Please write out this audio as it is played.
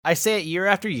I say it year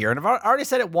after year, and I've already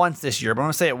said it once this year, but I'm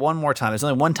going to say it one more time. There's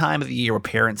only one time of the year where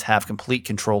parents have complete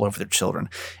control over their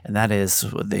children, and that is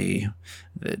the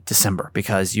December,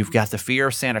 because you've got the fear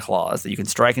of Santa Claus that you can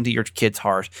strike into your kid's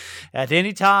heart at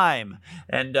any time.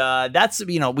 And that's,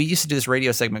 we used to do this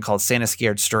radio segment called Santa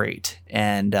Scared Straight,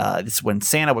 and it's when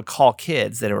Santa would call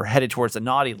kids that were headed towards the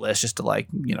naughty list just to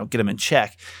get them in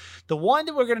check. The one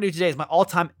that we're going to do today is my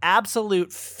all-time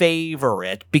absolute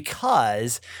favorite,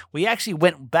 because we actually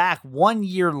went back 1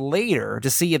 year later to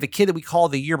see if the kid that we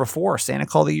called the year before, Santa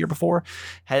called the year before,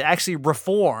 had actually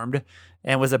reformed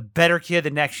and was a better kid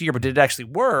the next year, but did it actually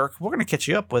work? We're going to catch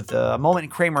you up with a moment in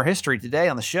Kramer history today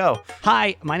on the show.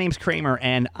 Hi, my name's Kramer,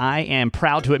 and I am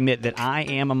proud to admit that I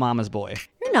am a mama's boy.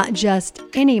 You're not just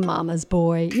any mama's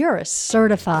boy, you're a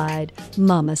certified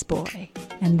mama's boy.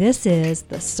 And this is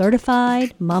the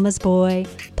Certified Mama's Boy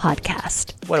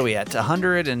podcast. What are we at?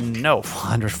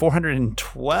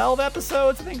 412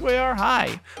 episodes, I think we are.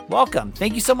 Hi, welcome.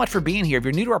 Thank you so much for being here. If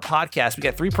you're new to our podcast, we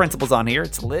got 3 principles on here.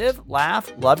 It's live,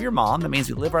 laugh, love your mom. That means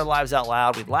we live our lives out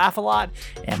loud. We laugh a lot,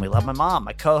 and we love my mom,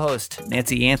 my co-host,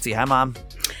 Nancy Yancey. Hi, Mom.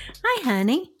 Hi,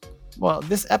 honey. Well,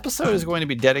 this episode is going to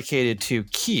be dedicated to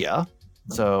Kia.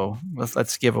 So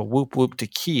let's give a whoop whoop to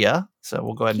Kia. So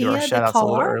we'll go ahead and do our shout outs a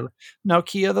little early. No,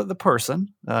 Kia, the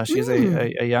person. She's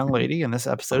a young lady, and this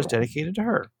episode is dedicated to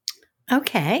her.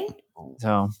 Okay.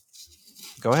 So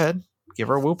go ahead, give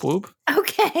her a whoop whoop.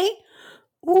 Okay.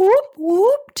 Whoop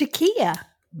whoop to Kia.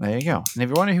 There you go. And if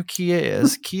you're wondering who Kia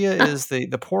is is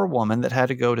the poor woman that had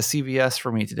to go to CVS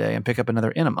for me today and pick up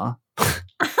another enema.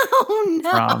 Oh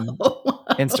no! From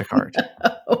Instacart.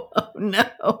 No.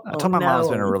 I told my mom it's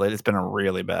been a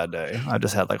really bad day. I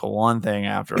just had one thing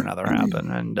after another happen.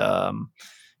 And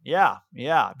yeah.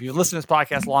 If you listen to this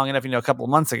podcast long enough, a couple of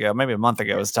months ago, maybe a month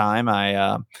ago is time,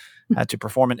 I had to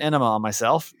perform an enema on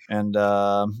myself. And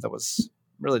that was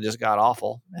really just got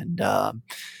awful. And I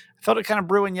felt it kind of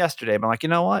brewing yesterday, but I'm like, you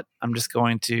know what? I'm just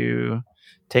going to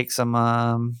take some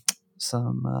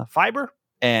fiber,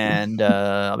 and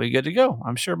I'll be good to go,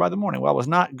 I'm sure, by the morning. Well, I was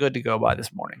not good to go by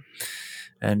this morning.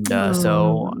 And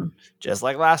so just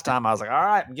like last time, I was like, all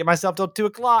right, give myself till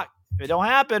 2:00. If it don't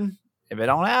happen,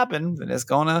 then it's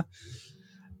gonna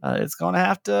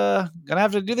have to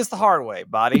do this the hard way,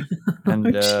 body. And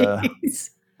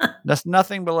that's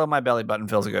nothing below my belly button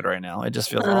feels good right now. It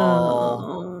just feels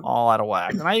all out of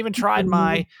whack. And I even tried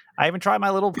my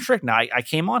little trick. Now I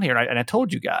came on here and I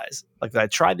told you guys that I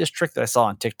tried this trick that I saw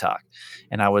on TikTok,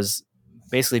 and I was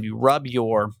basically, if you rub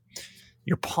your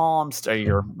palms,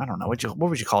 or I don't know, what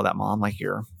would you call that, Mom?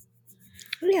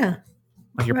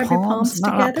 Your palms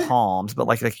not palms, but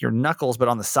like your knuckles, but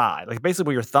on the side, basically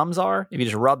where your thumbs are. If you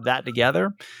just rub that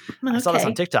together, I saw this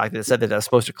on TikTok that said that was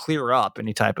supposed to clear up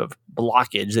any type of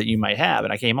blockage that you might have.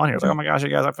 And I came on here, I was like, oh my gosh, you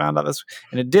guys, I found out this,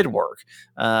 and it did work.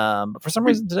 But for some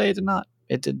reason today it did not.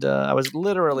 It did. I was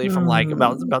literally from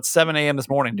about 7 a.m. this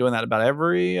morning doing that about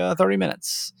every 30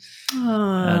 minutes.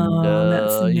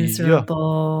 That's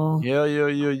miserable.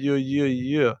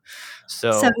 Yeah.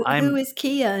 So who is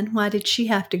Kia, and why did she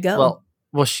have to go?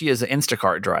 Well, she is an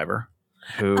Instacart driver.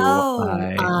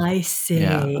 I see.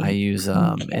 Yeah, I use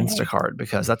Instacart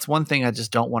because that's one thing I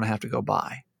just don't want to have to go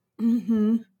buy.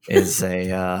 Mm-hmm. Is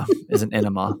an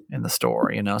enema in the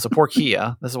store, So poor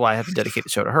Kia. This is why I have to dedicate the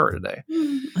show to her today.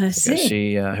 I see.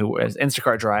 She, who is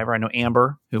Instacart driver. I know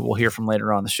Amber, who we'll hear from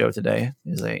later on the show today,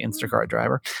 is a Instacart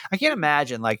driver. I can't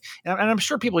imagine, and I'm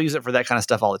sure people use it for that kind of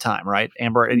stuff all the time, right,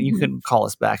 Amber? And you can call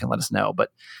us back and let us know, but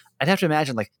I'd have to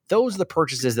imagine those are the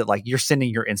purchases that you're sending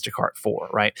your Instacart for,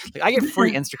 right? I get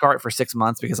free Instacart for 6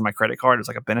 months because of my credit card. It's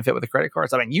a benefit with the credit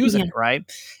card. So I've been using it, right?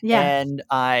 Yeah. And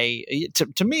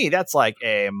to me, that's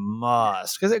a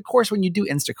must. Because of course, when you do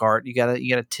Instacart, you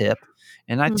gotta tip.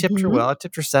 And I tipped her well. I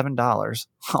tipped her $7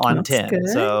 on That's 10. good.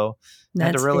 So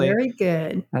that's very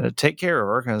good. I had to take care of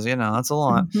her because that's a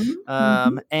lot.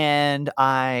 And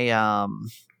I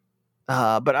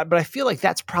but I feel like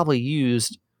that's probably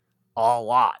used a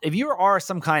lot. If you are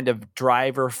some kind of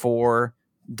driver for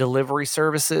delivery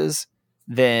services,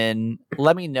 then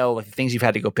let me know the things you've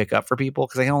had to go pick up for people,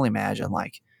 because I can only imagine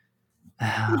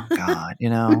oh God,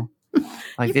 you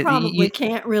probably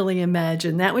can't really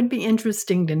imagine. That would be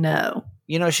interesting to know.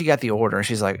 She got the order.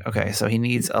 She's like, okay, so he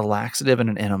needs a laxative and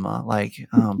an enema.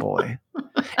 Oh boy.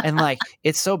 And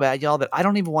it's so bad, y'all, that I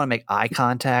don't even want to make eye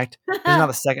contact. This is not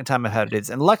the second time I've had it.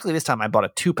 And luckily this time I bought a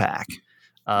 2-pack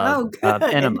of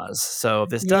enemas. So if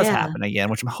this does happen again,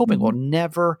 which I'm hoping will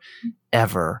never,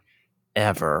 ever,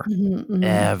 ever,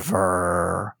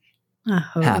 ever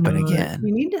happen again.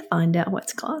 We need to find out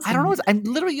what's causing I don't know. I'm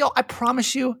literally, y'all, I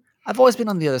promise you, I've always been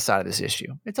on the other side of this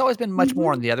issue. It's always been much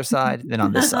more on the other side than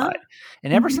on this side.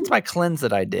 And ever since my cleanse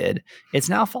that I did, it's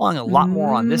now falling a lot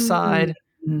more on this side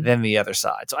than the other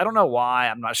side. So I don't know why.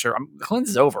 I'm not sure. The cleanse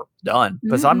is over, done.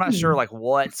 But so I'm not sure like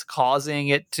what's causing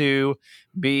it to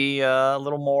be a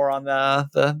little more on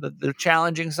the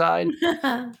challenging side.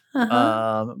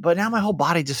 But now my whole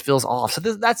body just feels off. So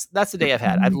that's the day I've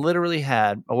had. I've literally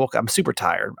had. I'm super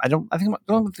tired. I don't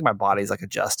think my body's like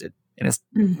adjusted. And it's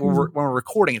when we're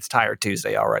recording, it's Tired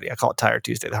Tuesday already. I call it Tired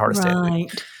Tuesday, the hardest day of the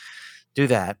week. Do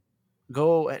that.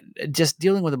 Go just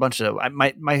dealing with a bunch of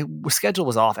my schedule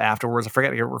was off afterwards. I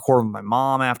forgot to get recording with my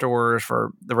mom afterwards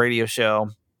for the radio show.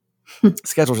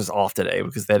 Schedule was just off today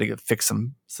because they had to fix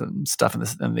some stuff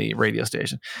in the radio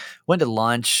station. Went to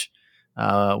lunch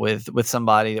with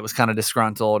somebody that was kind of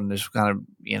disgruntled and just kind of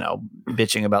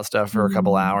bitching about stuff for a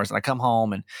couple hours. And I come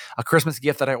home and a Christmas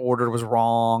gift that I ordered was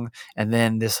wrong, and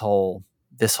then this whole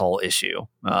issue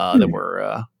that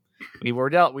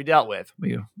we dealt with.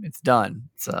 It's done.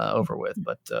 It's over with.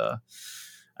 But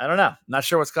I don't know. I'm not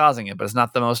sure what's causing it, but it's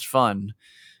not the most fun.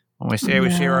 When we say we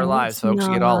share our lives, folks,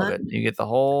 you get all of it. You get the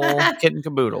whole kit and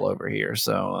caboodle over here.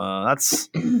 So that's.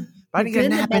 I didn't get a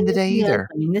nap in today either.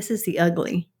 I mean, this is the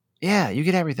ugly. Yeah, you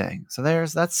get everything. So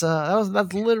that's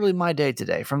literally my day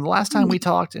today. From the last time we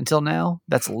talked until now,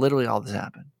 that's literally all that's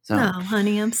happened. So, oh,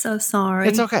 honey, I'm so sorry.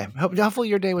 It's okay. Hopefully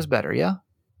your day was better. Yeah.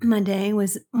 One day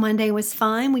was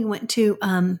fine. We went to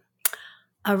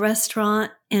a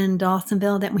restaurant in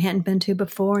Dawsonville that we hadn't been to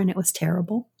before, and it was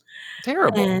terrible.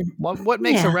 Terrible. And, what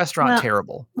makes a restaurant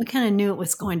terrible? We kind of knew it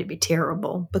was going to be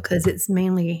terrible because it's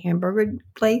mainly a hamburger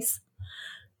place,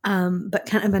 but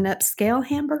kind of an upscale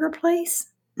hamburger place.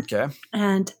 Okay.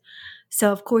 And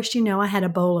so, of course, I had a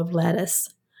bowl of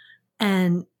lettuce,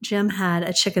 and Jim had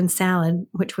a chicken salad,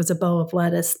 which was a bowl of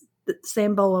lettuce, the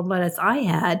same bowl of lettuce I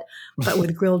had, but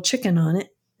with grilled chicken on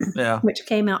it, which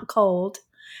came out cold.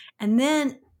 And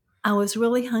then I was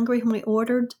really hungry when we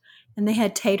ordered, and they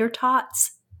had tater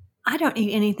tots. I don't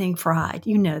eat anything fried.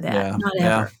 You know that. Not ever.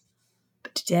 Yeah.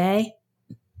 But today,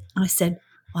 I said,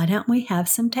 why don't we have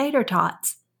some tater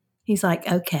tots? He's like,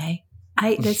 okay. I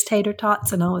ate those tater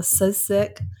tots, and I was so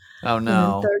sick. Oh,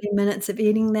 no. 30 minutes of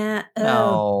eating that.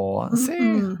 Oh. No.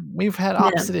 See, we've had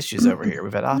opposite issues over here.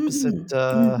 We've had opposite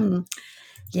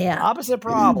opposite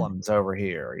problems over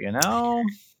here,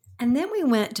 And then we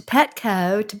went to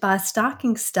Petco to buy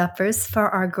stocking stuffers for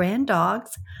our grand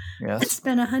dogs. Yes. It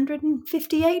spent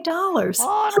 $158.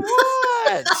 On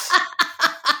what?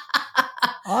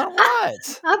 On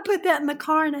what? I put that in the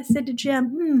car, and I said to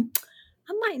Jim,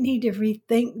 I might need to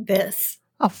rethink this.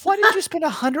 Why did you spend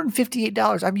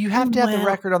 $158? I mean, you have to have the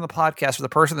record on the podcast for the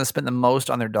person that spent the most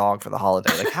on their dog for the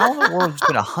holiday. Like, how in the world did you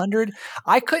spend $100?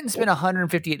 I couldn't spend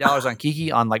 $158 on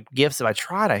Kiki on like gifts if I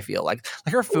tried. I feel like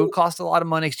her food costs a lot of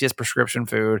money. She has prescription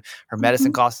food. Her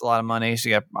medicine costs a lot of money.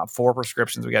 She got 4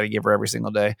 prescriptions we got to give her every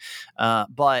single day.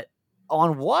 But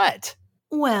on what?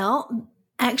 Well,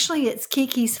 actually, it's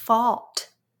Kiki's fault.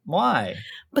 Why?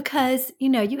 Because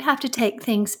you have to take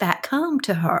things back home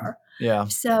to her. Yeah.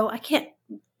 So I can't.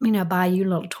 Buy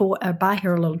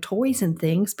her little toys and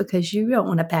things because you don't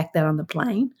want to pack that on the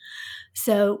plane.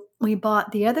 So we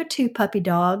bought the other 2 puppy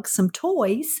dogs some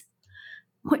toys,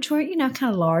 which were, kind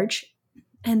of large.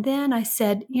 And then I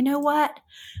said, you know what?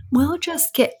 We'll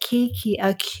just get Kiki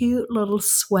a cute little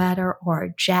sweater or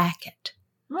a jacket.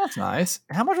 That's nice.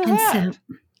 How much was that?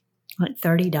 So, like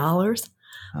 $30.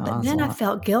 But then I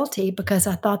felt guilty because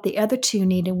I thought the other 2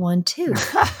 needed one too.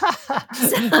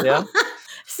 Yeah.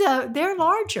 So they're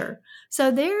larger. So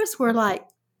theirs were like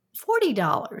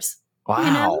 $40.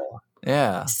 Wow.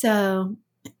 Yeah. So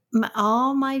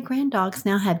all my grand dogs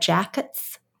now have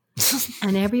jackets,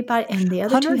 and everybody, and the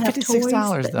other 2 have toys,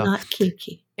 but though. not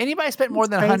Kiki. Anybody spent more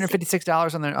than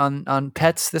 $156 on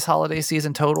pets this holiday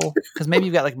season total? Because maybe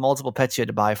you've got like multiple pets you had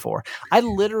to buy for. I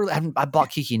bought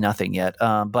Kiki nothing yet,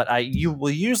 but you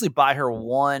will usually buy her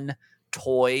one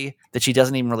toy that she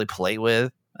doesn't even really play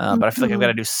with. But I feel like I've got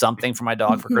to do something for my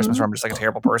dog for Christmas, or I'm just like a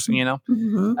terrible person,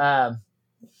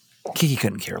 Kiki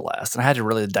couldn't care less. And I had to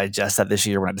really digest that this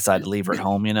year when I decided to leave her at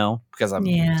home, because I'm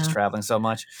just traveling so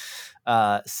much.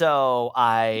 So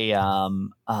I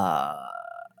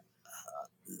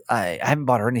haven't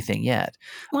bought her anything yet.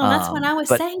 Well, that's what I was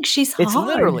saying. She's hard. It's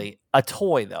literally a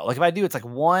toy, though. Like if I do, it's like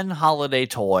one holiday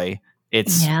toy.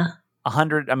 It's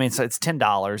 $100. I mean, so it's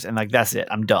 $10, and like that's it.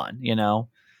 I'm done.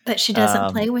 But she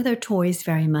doesn't play with her toys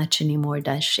very much anymore,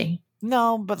 does she?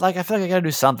 No, but like I feel like I got to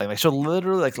do something. Like she'll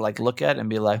literally like look at it and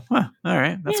be like, "All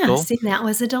right, that's cool." See, that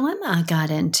was a dilemma I got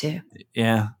into.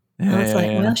 Yeah. I was like,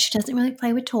 well, she doesn't really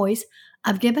play with toys.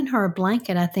 I've given her a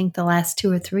blanket, I think, the last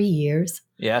 2 or 3 years.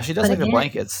 Yeah, she does like the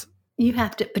blankets. you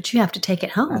have to take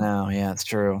it home. I know. Yeah, it's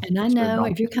true. And I It's true. know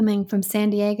if you're coming from San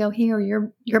Diego here,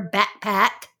 your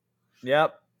backpack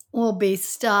Yep. will be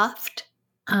stuffed.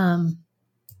 So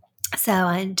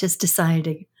I just decided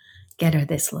to get her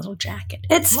this little jacket.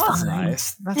 It's Well, that's fine.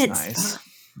 nice. That's It's nice. fine.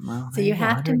 Well, So there you go.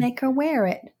 have to make her wear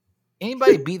it.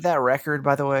 Anybody beat that record,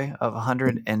 by the way, of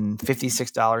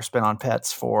 $156 spent on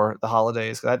pets for the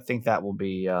holidays? 'Cause I think that will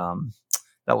be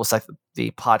that will set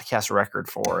the podcast record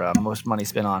for most money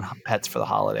spent on pets for the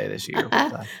holiday this year.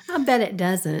 But, I bet it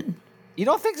doesn't. you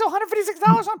don't think so?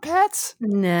 $156 on pets?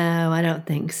 No, I don't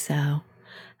think so.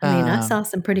 I mean, I saw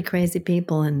some pretty crazy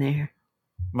people in there.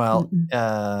 Well,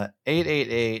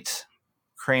 888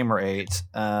 Kramer 8.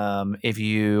 If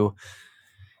you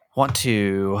want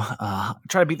to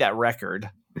try to beat that record,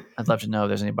 I'd love to know if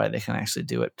there's anybody that can actually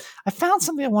do it. I found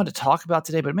something I wanted to talk about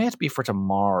today, but it may have to be for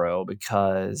tomorrow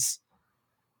because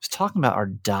I was talking about our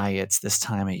diets this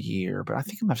time of year, but I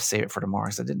think I'm gonna have to save it for tomorrow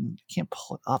because I can't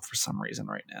pull it up for some reason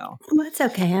right now. Well, it's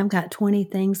okay. I've got 20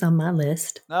 things on my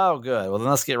list. Oh, good. Well, then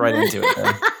let's get right into it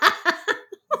then.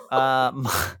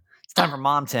 It's time for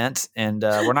Mom Tent, and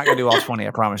we're not going to do all 20,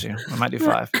 I promise you. We might do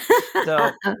 5.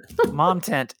 So, Mom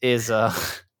Tent is Mom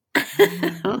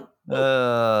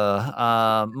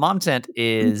Tent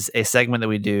is a segment that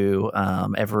we do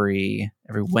every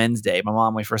Wednesday. My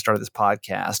mom, when we first started this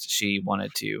podcast, she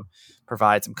wanted to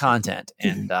provide some content,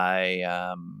 and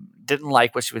I didn't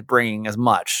like what she was bringing as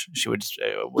much. She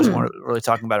wasn't really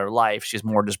talking about her life. She's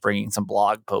more just bringing some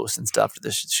blog posts and stuff to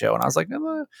this show, and I was like,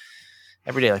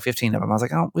 every day, like 15 of them. I was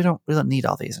like, we don't need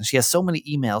all these. And she has so many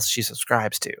emails she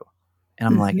subscribes to. And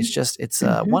I'm like, it's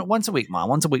once a week, Mom.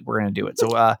 Once a week, we're going to do it.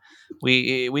 So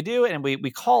we do it, and we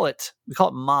call it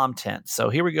Mom Tent. So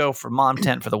here we go for Mom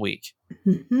Tent for the week.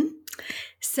 Mm-hmm.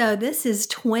 So this is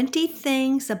 20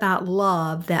 things about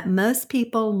love that most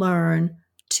people learn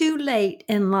too late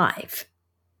in life.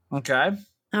 Okay.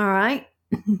 All right.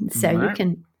 So All right. you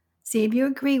can see if you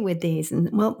agree with these, and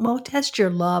we'll test your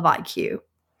love IQ.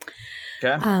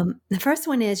 Okay. The first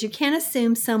one is you can't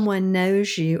assume someone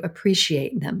knows you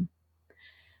appreciate them.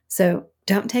 So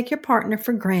don't take your partner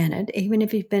for granted, even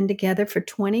if you've been together for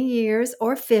 20 years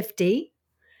or 50.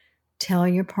 Tell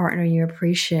your partner you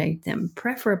appreciate them,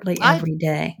 preferably every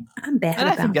day. I'm bad about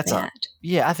that.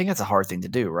 I think that's a hard thing to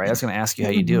do, right? I was going to ask you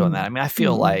how you do on that. I mean, I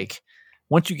feel like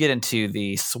once you get into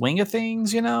the swing of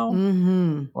things,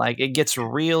 like it gets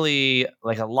really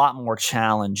like a lot more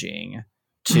challenging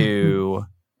to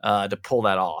pull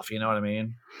that off. You know what I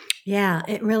mean? Yeah,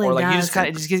 it really does. Or like does. you just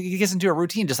kind of it gets into a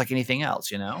routine just like anything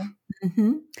else,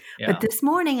 Mm-hmm. Yeah. But this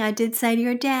morning I did say to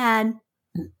your dad,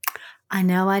 I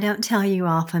know I don't tell you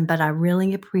often, but I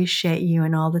really appreciate you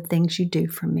and all the things you do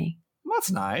for me. Well, that's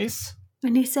nice.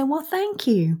 And he said, well, thank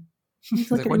you.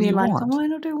 He's looking at me like,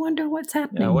 I wonder what's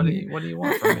happening. Yeah, what do you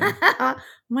want from me?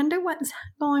 Wonder what's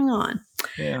going on.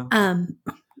 Yeah.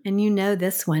 And you know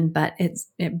this one, but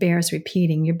it bears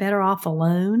repeating. You're better off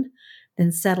alone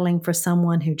than settling for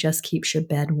someone who just keeps your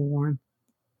bed warm.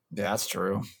 Yeah, that's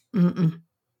true.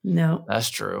 No. That's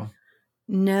true.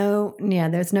 No, yeah,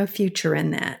 there's no future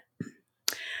in that.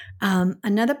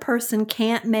 Another person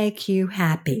can't make you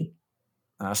happy.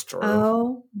 That's true.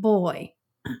 Oh, boy.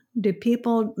 Do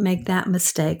people make that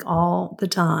mistake all the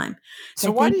time?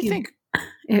 So why do you think?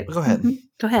 Go ahead.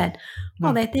 Go ahead. No.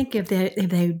 Well, they think if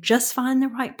they just find the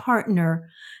right partner,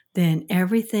 then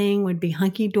everything would be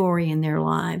hunky-dory in their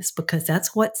lives because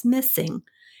that's what's missing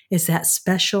is that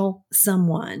special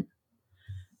someone.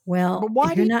 Well,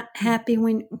 if you're not happy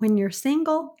when you're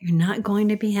single, you're not going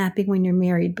to be happy when you're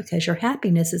married because your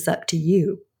happiness is up to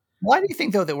you. Why do you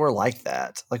think, though, that we're like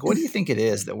that? Like, what do you think it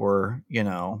is that we're,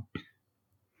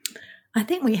 I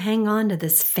think we hang on to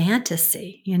this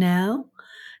fantasy,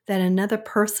 that another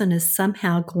person is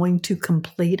somehow going to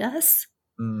complete us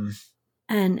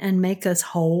and make us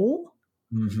whole.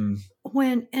 Mm-hmm.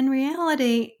 When in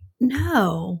reality,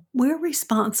 no, we're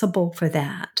responsible for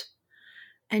that.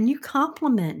 And you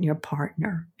compliment your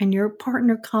partner, and your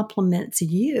partner compliments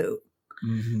you.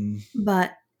 Mm-hmm.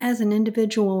 But as an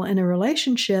individual in a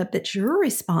relationship, it's your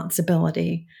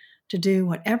responsibility to do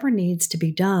whatever needs to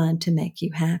be done to make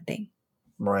you happy.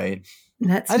 Right.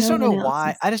 I just don't know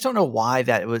why. I just don't know why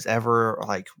that was ever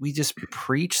like we just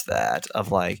preach that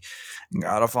of like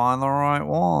gotta find the right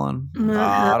one,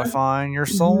 gotta find your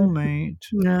soulmate.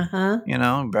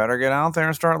 Better get out there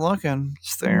and start looking.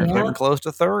 Getting close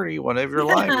to 30, whatever your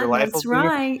life. Your life that's will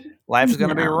right. Life is going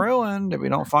to be ruined if you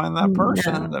don't find that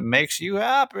person that makes you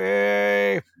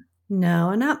happy. No,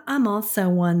 and I'm also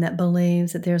one that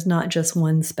believes that there's not just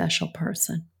one special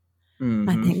person.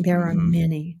 I think there are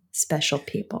many special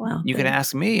people out You there. can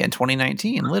ask me in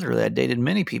 2019. Literally, I dated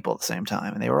many people at the same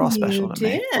time, and they were all special to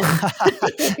me.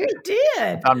 You did.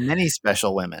 I found many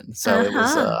special women. So it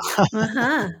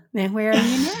was. And where are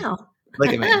you now? Look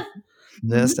at me,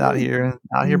 just out here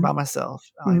by myself.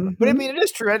 But I mean, it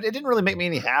is true. It didn't really make me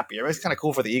any happier. It was kind of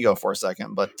cool for the ego for a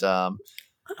second, but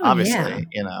obviously,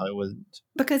 it was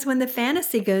because when the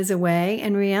fantasy goes away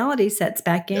and reality sets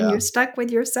back in, you're stuck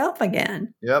with yourself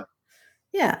again. Yep.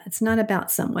 Yeah, it's not about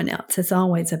someone else. It's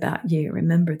always about you.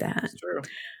 Remember that. That's true.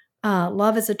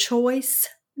 Love is a choice,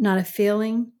 not a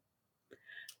feeling.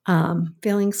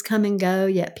 Feelings come and go,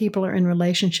 yet people are in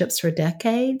relationships for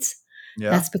decades.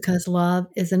 Yeah. That's because love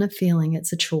isn't a feeling,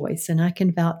 it's a choice. And I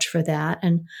can vouch for that.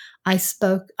 And I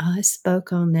spoke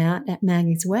on that at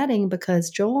Maggie's wedding because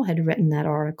Joel had written that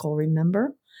article,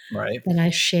 remember? Right. That I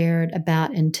shared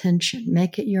about intention.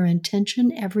 Make it your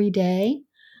intention every day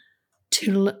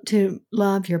to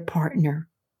love your partner.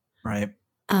 Right.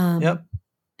 Yep.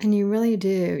 And you really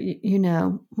do. You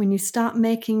know, when you stop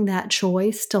making that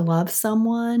choice to love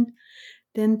someone,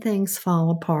 then things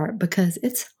fall apart because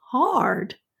it's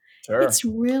hard. Sure. It's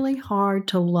really hard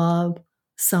to love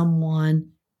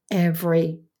someone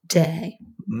every day.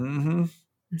 Mm-hmm.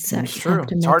 So it's true.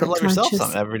 It's hard to love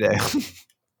yourself every day.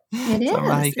 It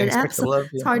is.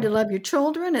 It's hard to love your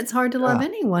children. It's hard to love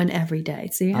anyone every day.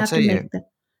 So you have to make the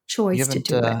choice to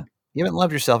do it. You haven't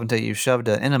loved yourself until you've shoved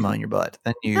an enema in your butt.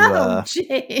 Then you,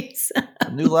 jeez.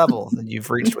 A new level that you've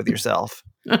reached with yourself.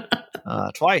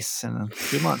 Twice in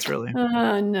 2 months, really.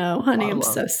 Oh, no, honey, I'm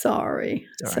so sorry.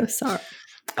 So sorry.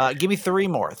 Give me 3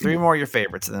 more. 3 more of your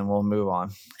favorites, and then we'll move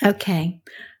on. Okay.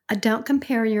 Don't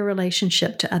compare your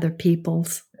relationship to other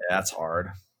people's. Yeah, that's hard.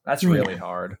 That's really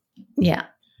hard. Yeah.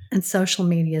 And social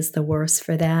media is the worst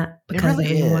for that because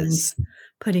everyone's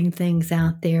putting things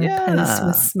out there, posts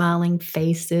with smiling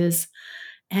faces,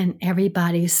 and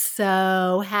everybody's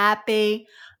so happy.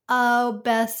 Oh,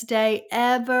 best day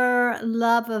ever.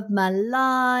 Love of my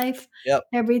life. Yep.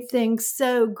 Everything's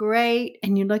so great.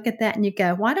 And you look at that and you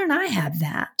go, why don't I have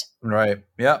that? Right.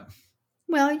 Yep.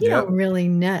 Well, you don't really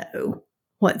know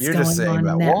what's going on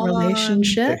in that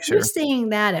relationship. Picture. You're seeing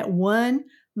that at one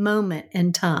moment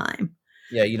in time.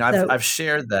 Yeah, you know, I've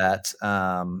shared that.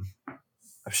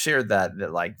 That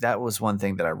like that was one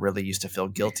thing that I really used to feel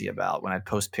guilty about when I'd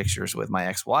post pictures with my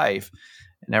ex-wife,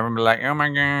 and everyone would be like, "Oh my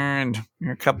God,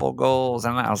 your couple goals,"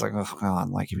 and I was like, "Oh God!"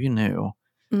 Like if you knew,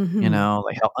 you know,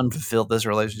 like how unfulfilled this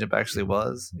relationship actually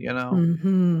was, you know.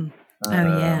 Mm-hmm.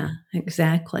 Oh yeah,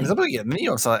 exactly. So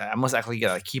I must actually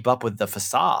gotta keep up with the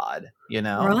facade, you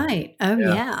know. Right. Oh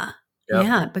yeah.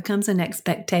 Yeah. It becomes an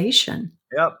expectation.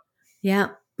 Yep. Yeah.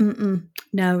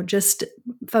 No, just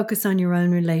focus on your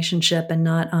own relationship and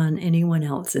not on anyone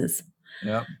else's.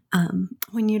 Yep.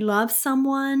 When you love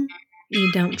someone,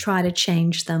 you don't try to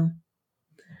change them.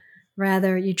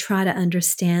 Rather, you try to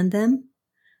understand them,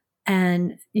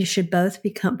 and you should both be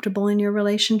comfortable in your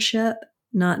relationship,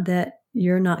 not that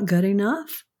you're not good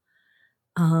enough.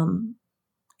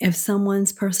 If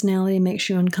someone's personality makes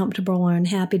you uncomfortable or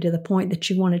unhappy to the point that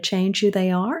you want to change who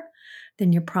they are,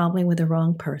 then you're probably with the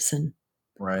wrong person.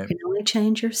 Right. You can only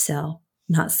change yourself,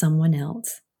 not someone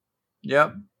else.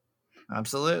 Yep.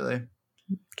 Absolutely.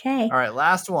 Okay. All right.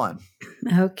 Last one.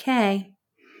 Okay.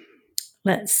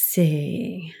 Let's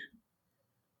see.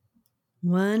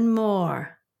 One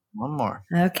more.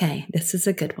 Okay. This is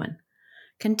a good one.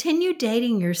 Continue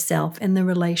dating yourself in the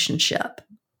relationship.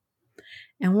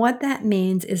 And what that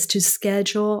means is to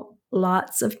schedule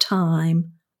lots of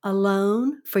time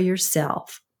alone for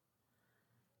yourself.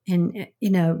 And,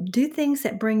 you know, do things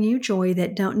that bring you joy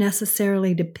that don't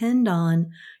necessarily depend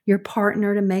on your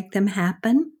partner to make them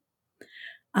happen.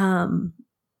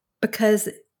 Because,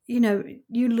 you know,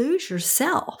 you lose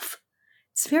yourself.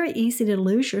 It's very easy to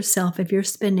lose yourself if you're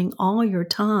spending all your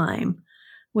time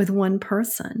with one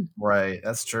person. Right.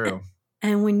 That's true.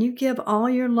 And when you give all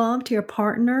your love to your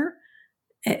partner,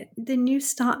 then you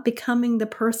stop becoming the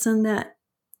person that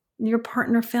your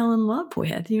partner fell in love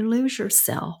with. You lose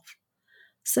yourself.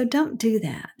 So don't do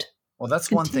that. Well,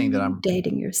 that's one thing that I'm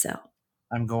dating yourself.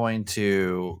 I'm going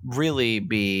to really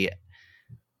be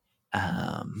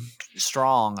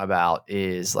strong about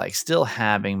is like still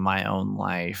having my own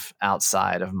life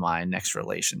outside of my next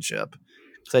relationship.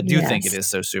 So I do think it is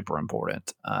so super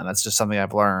important. That's just something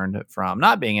I've learned from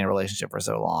not being in a relationship for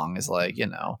so long is like, you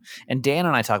know, and Dan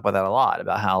and I talk about that a lot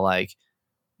about how like,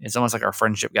 it's almost like our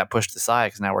friendship got pushed aside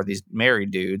because now we're these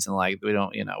married dudes and like, we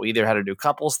don't, you know, we either had to do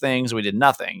couples things, we did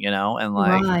nothing, you know, and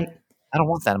like, I don't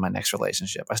want that in my next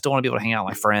relationship. I still want to be able to hang out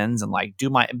with my friends and like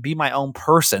be my own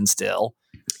person still.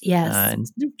 Yes. and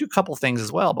do a couple things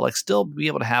as well, but like still be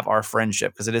able to have our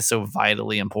friendship because it is so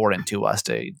vitally important to us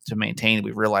to maintain.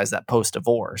 We realize that post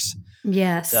divorce.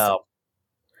 Yes. So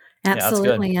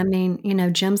absolutely. I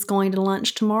mean, Jim's going to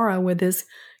lunch tomorrow with his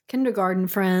kindergarten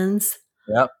friends.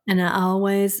 Yep. And I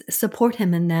always support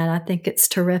him in that. I think it's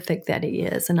terrific that he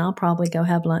is. And I'll probably go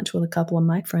have lunch with a couple of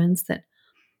my friends that,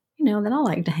 that I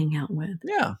like to hang out with.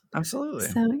 Yeah, absolutely.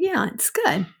 So, yeah, it's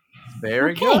good.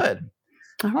 Very good.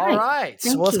 All right.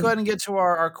 So let's go ahead and get to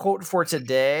our quote for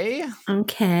today.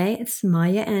 Okay. It's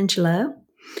Maya Angelou.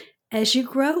 As you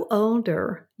grow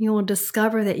older, you will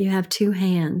discover that you have two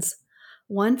hands,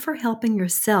 one for helping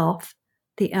yourself,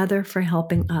 the other for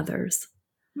helping others.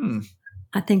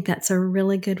 I think that's a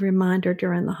really good reminder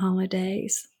during the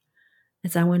holidays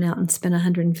as I went out and spent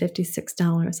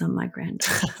 $156 on my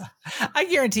granddaughter. I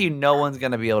guarantee you no one's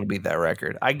going to be able to beat that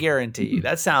record. I guarantee you.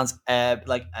 That sounds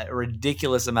like a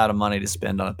ridiculous amount of money to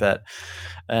spend on a pet.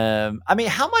 I mean,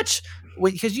 how much,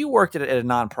 because you worked at a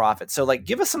nonprofit. So like,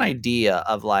 give us an idea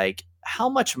of like how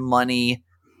much money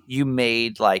you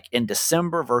made like in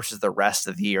December versus the rest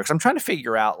of the year. Because I'm trying to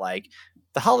figure out like,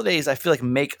 the holidays, I feel like,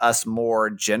 make us more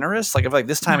generous. Like, I feel like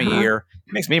this time of year,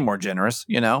 it makes me more generous,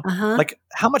 Like,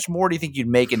 how much more do you think you'd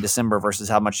make in December versus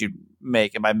how much you'd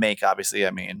make? And by make, obviously,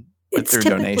 I mean through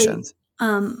donations.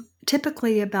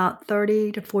 Typically, about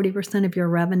 30 to 40% of your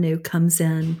revenue comes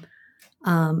in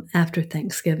after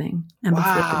Thanksgiving and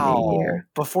before the New Year.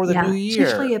 Before the New Year.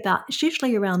 It's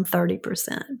usually around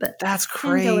 30%. But that's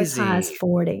crazy. Can go as high as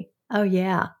 40. Oh,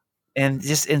 yeah. And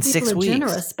just in People 6 are weeks.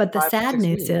 Generous, but the sad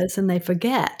news is, and they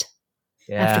forget.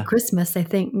 Yeah. After Christmas, they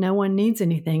think no one needs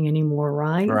anything anymore,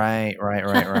 right?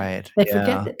 Right. They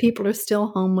forget that people are still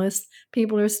homeless,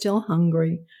 people are still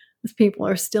hungry, people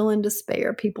are still in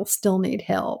despair, people still need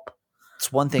help.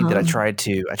 It's one thing that I tried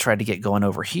to get going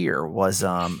over here was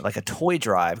like a toy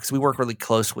drive, because we work really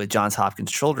close with Johns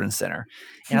Hopkins Children's Center.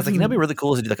 And I was like, it'd be really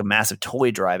cool to do like a massive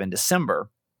toy drive in December.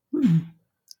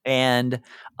 And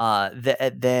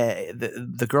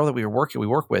the girl that we work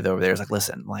with over there is like,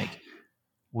 listen, like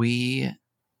we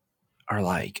are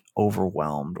like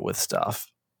overwhelmed with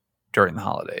stuff during the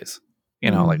holidays,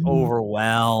 like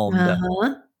overwhelmed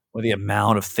with the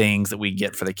amount of things that we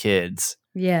get for the kids.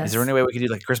 Yes. Is there any way we could do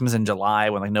like Christmas in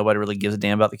July when like nobody really gives a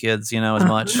damn about the kids, as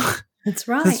much? That's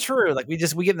right. It's true. Like we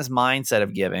get in this mindset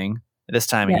of giving at this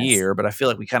time of year, but I feel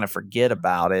like we kind of forget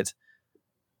about it.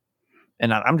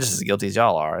 And I'm just as guilty as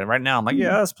y'all are. And right now I'm like,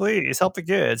 yes, please help the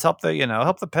kids, help the,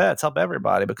 help the pets, help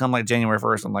everybody. But come like January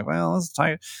 1st, I'm like, well, it's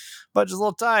tight. Budget's a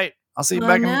little tight. I'll see you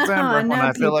back in December when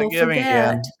I feel like giving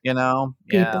again,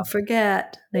 People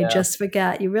forget. They just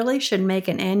forget. You really should make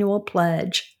an annual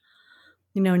pledge.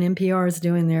 And NPR is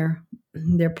doing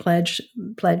their pledge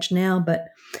now, but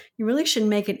you really should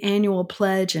make an annual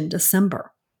pledge in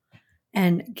December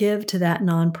and give to that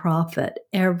nonprofit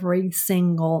every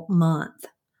single month,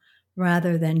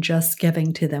 rather than just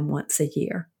giving to them once a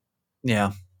year.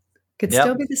 Yeah. Could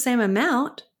still be the same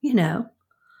amount,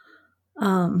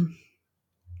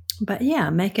 but yeah,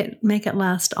 make it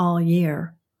last all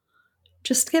year.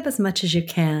 Just give as much as you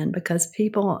can, because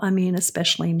people,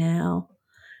 especially now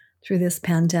through this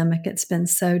pandemic, it's been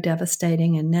so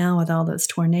devastating. And now with all those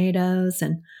tornadoes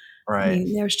and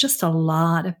there's just a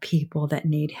lot of people that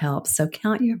need help. So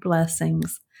count your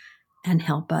blessings and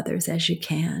help others as you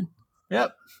can.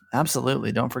 Yep,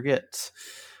 absolutely. Don't forget.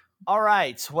 All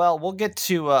right. Well, we'll get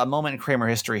to a moment in Kramer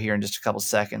history here in just a couple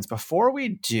seconds. Before we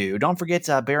do, don't forget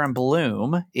Baron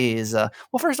Bloom is, well,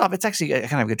 first off, it's actually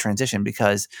kind of a good transition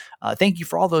because thank you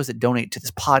for all those that donate to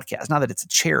this podcast. Not that it's a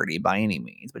charity by any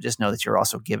means, but just know that you're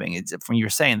also giving. It's, when you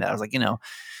were saying that, I was like,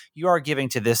 you are giving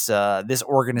to this this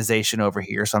organization over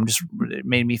here. So it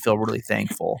made me feel really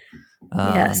thankful.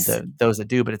 Those that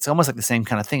do, but it's almost like the same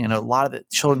kind of thing. I know a lot of the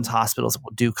children's hospitals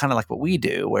will do kind of like what we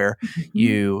do, where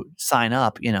you sign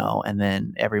up, and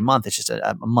then every month it's just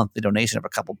a monthly donation of a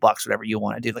couple bucks, whatever you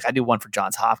want to do. Like I do one for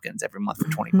Johns Hopkins every month for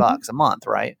 $20 a month,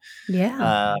 right?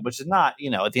 Yeah. Which is not,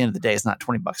 at the end of the day, it's not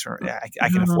 $20 for, I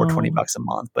can afford $20 a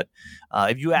month. But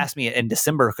if you ask me in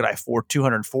December, could I afford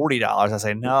 $240? I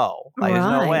say no. Like, there's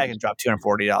no way I can drop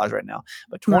 $240 right now.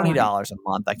 But $20 a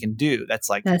month I can do. That's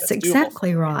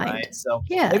exactly right. So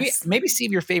maybe see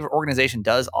if your favorite organization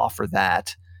does offer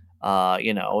that.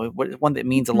 One that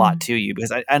means a lot to you,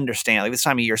 because I understand like this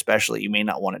time of year, especially, you may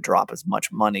not want to drop as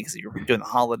much money because you're doing the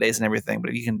holidays and everything.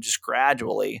 But if you can just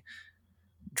gradually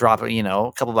drop,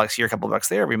 a couple bucks here, a couple bucks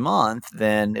there every month,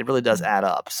 then it really does add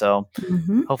up. So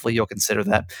hopefully you'll consider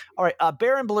that. All right.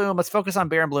 Baron Bloom. Let's focus on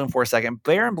Baron Bloom for a second.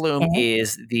 Baron Bloom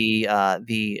is the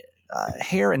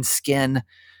hair and skin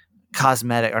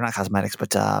cosmetic, or not cosmetics,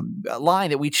 but a line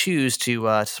that we choose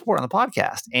to support on the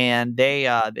podcast. And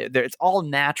it's all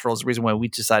natural is the reason why we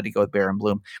decided to go with Bear and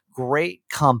Bloom. Great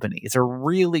company. It's a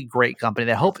really great company.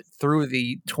 They hope through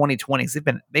the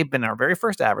 2020s. They've been our very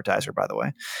first advertiser, by the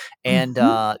way. And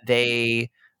they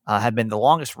have been the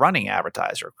longest running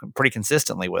advertiser pretty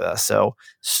consistently with us. So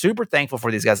super thankful for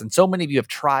these guys. And so many of you have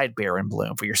tried Bear and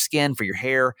Bloom for your skin, for your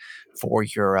hair, for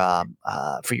your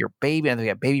baby. And they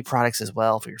got baby products as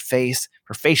well for your face,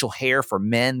 for facial hair, for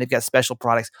men. They've got special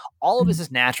products. All of this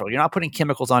is natural. You're not putting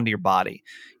chemicals onto your body.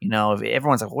 You know, if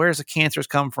everyone's like, where's the cancers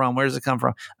come from? Where does it come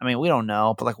from? I mean, we don't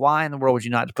know, but like, why in the world would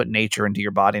you not put nature into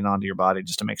your body and onto your body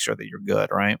just to make sure that you're good,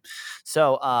 right?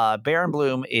 So Bear and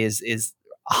Bloom is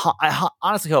I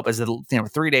honestly hope is that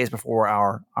 3 days before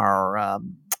our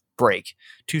break,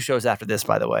 2 shows after this,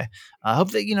 by the way. I hope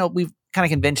that we've kind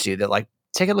of convinced you that like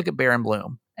take a look at Bear and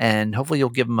Bloom, and hopefully you'll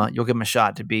give them a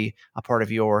shot to be a part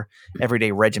of your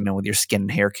everyday regimen with your skin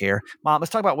and hair care. Mom,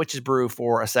 let's talk about Witch's Brew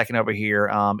for a second over here.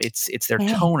 It's their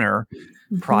toner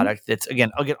product that's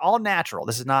again all natural.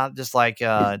 This is not just like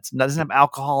it doesn't have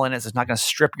alcohol in it. So it's not going to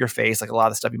strip your face like a lot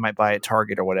of the stuff you might buy at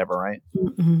Target or whatever, right?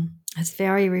 It's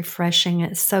very refreshing.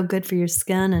 It's so good for your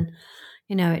skin, and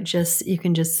you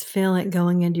can just feel it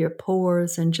going into your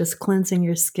pores and just cleansing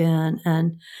your skin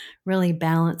and really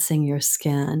balancing your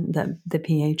skin, the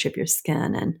pH of your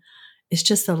skin. And it's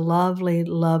just a lovely,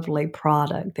 lovely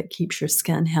product that keeps your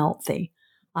skin healthy.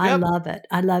 I love it.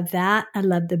 I love that. I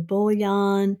love the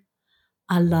bouillon.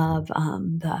 I love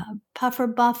the puffer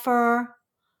buffer.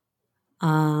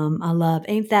 I love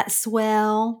Ain't That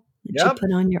Swell that you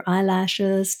put on your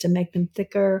eyelashes to make them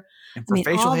thicker. And for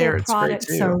facial hair, it's great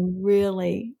too. Products are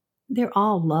really, they're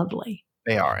all lovely.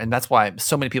 They are. And that's why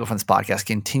so many people from this podcast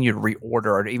continue to reorder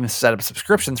or even set up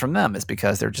subscriptions from them, is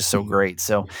because they're just so great.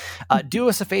 So do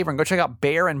us a favor and go check out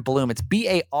Bear and Bloom. It's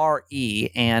BARE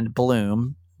and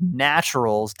Bloom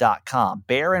naturals.com.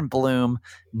 Bear and Bloom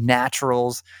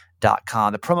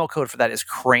naturals.com. The promo code for that is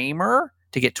Kramer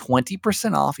to get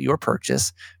 20% off your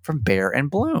purchase from Bear and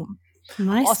Bloom.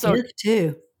 Nice gift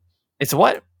too. It's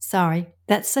what? Sorry.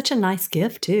 That's such a nice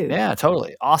gift too. Yeah,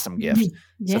 totally. Awesome gift.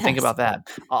 So think about that.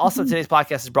 Also, today's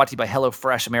podcast is brought to you by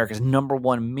HelloFresh, America's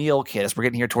 #1 meal kit. As we're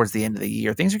getting here towards the end of the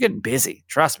year, things are getting busy.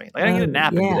 Trust me. Like, I didn't get a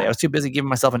nap in today. I was too busy giving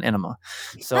myself an enema.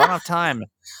 So I don't have time.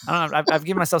 I've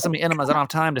given myself so many enemas. I don't have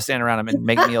time to stand around and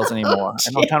make meals anymore.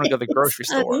 I don't have time to go to the grocery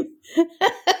store.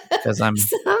 Because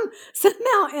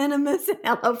somehow enemas and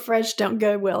HelloFresh don't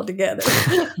go well together.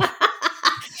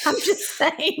 I'm just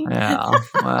saying. Yeah.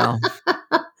 Well.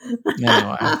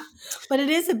 Anyway. But it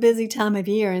is a busy time of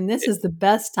year, and this is the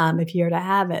best time of year to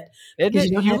have it.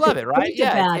 You love it, right?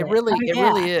 Yeah, it really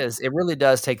is. It really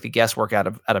does take the guesswork out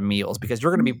of meals, because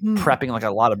you're going to be prepping like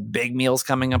a lot of big meals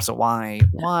coming up. So why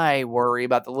worry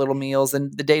about the little meals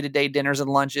and the day-to-day dinners and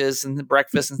lunches and the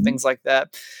breakfasts and things like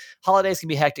that? Holidays can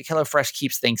be hectic. HelloFresh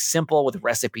keeps things simple with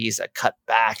recipes that cut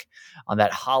back on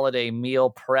that holiday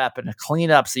meal prep and clean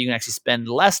up, so you can actually spend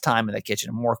less time in the kitchen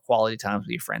and more quality times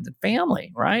with your friends and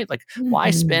family, right? Like,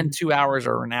 why spend 2 hours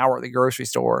or an hour at the grocery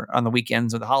store on the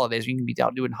weekends or the holidays? You can be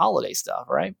out doing holiday stuff,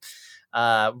 right?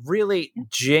 Really,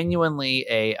 genuinely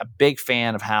a big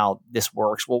fan of how this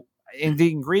works. Well, and the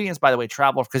ingredients, by the way,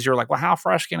 travel, because you're like, well, how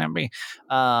fresh can it be?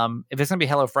 If it's going to be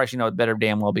HelloFresh, it better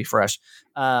damn well be fresh.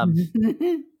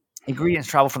 Ingredients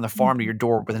travel from the farm to your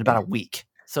door within about a week.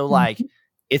 So like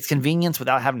it's convenience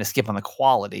without having to skip on the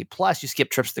quality. Plus you skip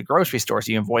trips to the grocery store,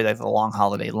 so you avoid like the long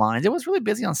holiday lines. It was really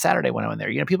busy on Saturday when I went there.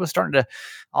 People are starting to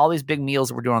all these big meals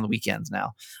that we're doing on the weekends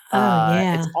now.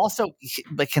 It's also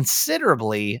like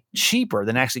considerably cheaper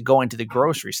than actually going to the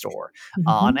grocery store.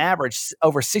 On average,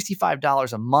 over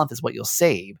 $65 a month is what you'll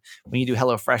save when you do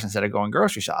HelloFresh instead of going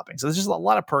grocery shopping. So there's just a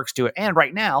lot of perks to it. And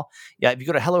right now, if you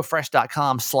go to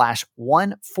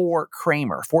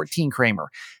HelloFresh.com/14Kramer, 14 Kramer,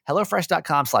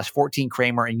 HelloFresh.com/14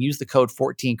 Kramer, and use the code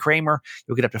 14 Kramer,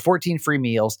 you'll get up to 14 free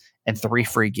meals and 3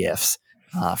 free gifts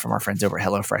from our friends over at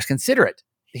HelloFresh. Consider it.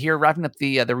 Here, wrapping up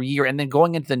the year and then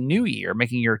going into the new year,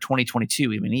 making your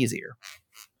 2022 even easier.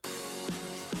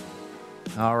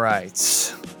 All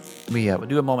right. We'll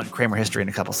do a moment in Kramer history in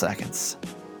a couple seconds.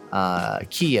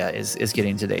 Kia is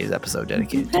getting today's episode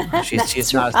dedicated to her.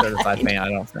 She's not a certified fan, I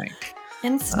don't think.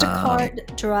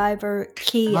 Instacart driver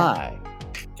Kia. My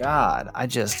God,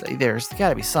 there's got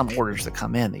to be some orders that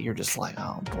come in that you're just like,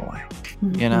 oh boy,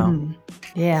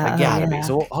 Yeah. I gotta be.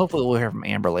 So hopefully we'll hear from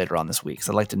Amber later on this week, because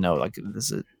I'd like to know, like,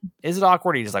 is it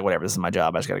awkward? Or you just like, whatever, this is my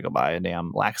job. I just got to go buy a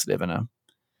damn laxative and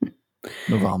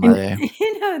move on my day.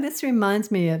 This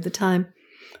reminds me of the time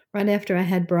right after I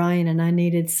had Brian and I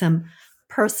needed some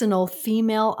personal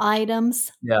female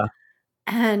items. Yeah.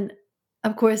 And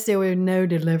Of course, there were no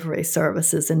delivery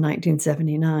services in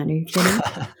 1979. Are you kidding?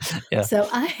 Yeah. So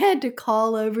I had to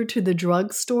call over to the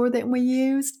drugstore that we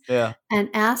used Yeah. and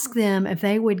ask them if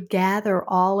they would gather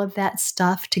all of that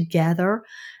stuff together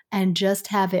and just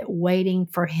have it waiting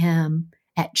for him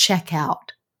at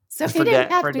checkout. So he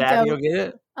didn't have to Dad go. to get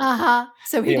it.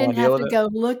 So he You didn't wanna have deal to with go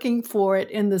looking for it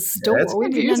in the store. it's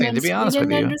confusing, to be honest we with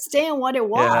didn't you. understand what it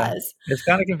Yeah. was. It's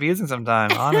kind of confusing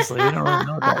sometimes. Honestly, we don't really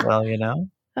know it that well, you know?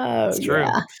 Oh, It's true.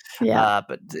 Yeah.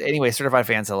 But anyway, certified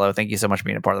fans, hello. Thank you so much for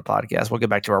being a part of the podcast. We'll get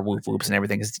back to our whoop whoops and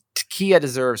everything. Because Kia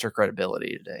deserves her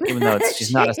credibility today, even though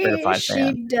she's not a certified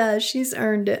fan. She does. She's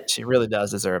earned it. She really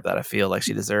does deserve that. I feel like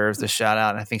she deserves the shout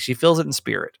out, and I think she feels it in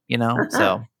spirit. You know,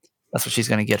 so that's what she's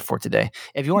going to get for today.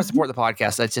 If you want to support the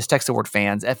podcast, just text the word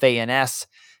fans, FANS,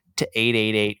 to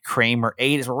 888 Kramer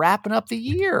 8 as we're wrapping up the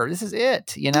year. This is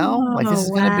it. You know, this is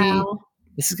going to be.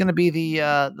 This is going to be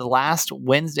the last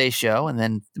Wednesday show, and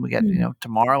then we got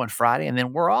tomorrow and Friday, and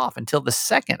then we're off until the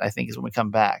 2nd. I think is when we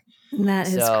come back. That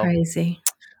is crazy.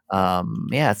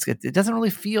 Yeah, it doesn't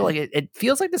really feel like it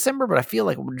feels like December, but I feel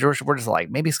like we're just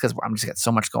like maybe it's because I'm just got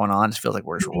so much going on. It just feels like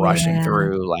we're just rushing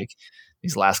through like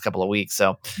these last couple of weeks.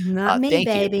 So not me,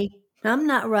 baby. I'm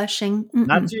not rushing.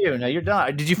 Not you. No, you're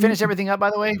done. Did you finish everything up?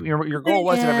 By the way, your goal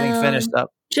was everything finished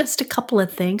up. Just a couple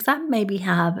of things. I maybe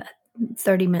have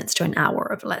 30 minutes to an hour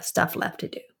of stuff left to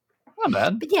do. Not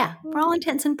bad. But yeah, for all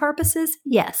intents and purposes,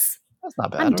 yes. That's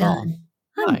not bad. I'm at done.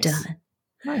 All. I'm done.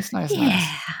 Nice.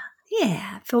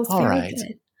 Yeah. It feels all very right.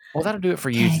 good. Well, that'll do it for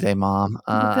you today, Mom.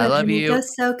 I love you. Go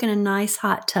soak in a nice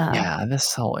hot tub. Yeah,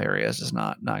 this whole area is just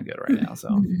not good right now. So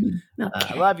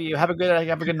Okay. I love you. Have a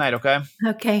good night. Okay.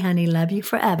 Okay, honey. Love you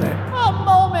forever. A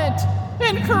moment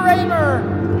in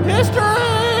Kramer history.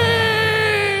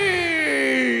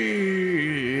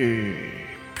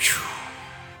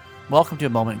 Welcome to a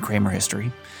moment in Kramer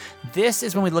history. This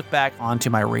is when we look back onto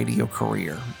my radio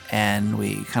career and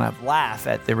we kind of laugh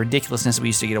at the ridiculousness we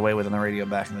used to get away with on the radio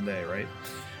back in the day,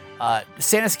 right?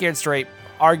 Santa Scared Straight,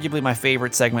 arguably my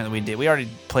favorite segment that we did. We already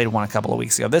played one a couple of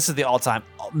weeks ago. This is the all-time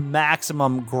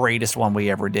maximum greatest one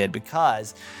we ever did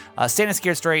because Santa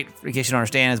Scared Straight, in case you don't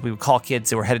understand, is we would call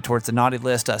kids who were headed towards the naughty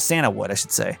list, Santa would, I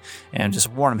should say, and just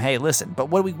warn them, hey, listen. But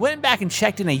when we went back and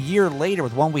checked in a year later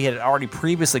with one we had already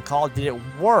previously called, did it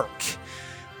work?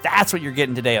 That's what you're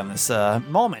getting today on this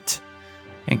moment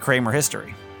in Kramer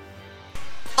history.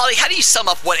 Holly, how do you sum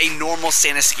up what a normal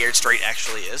Santa Scared Straight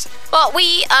actually is? Well,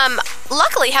 we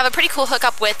luckily have a pretty cool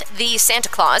hookup with the Santa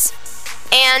Claus.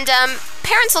 And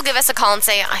parents will give us a call and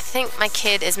say, I think my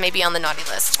kid is maybe on the naughty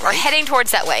list or heading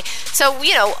towards that way. So,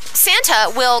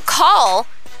 Santa will call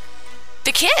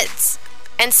the kids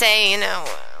and say,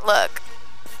 look,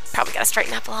 probably got to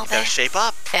straighten up a little bit. Got to shape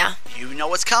up. Yeah. You know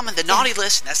what's coming, the naughty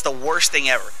list. That's the worst thing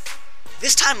ever.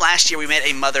 This time last year, we met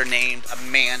a mother named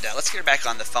Amanda. Let's get her back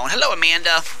on the phone. Hello,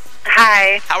 Amanda.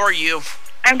 Hi. How are you?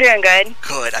 I'm doing good.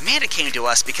 Good. Amanda came to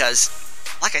us because,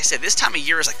 like I said, this time of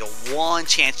year is like the one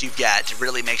chance you've got to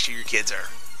really make sure your kids are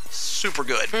super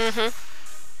good.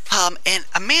 Mm-hmm. And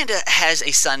Amanda has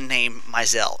a son named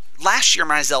Mizell. Last year,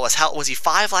 Mizell was he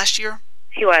 5 last year?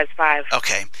 He was 5.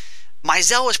 Okay.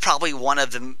 Mizell was probably one of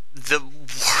the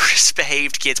worst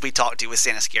behaved kids we talked to with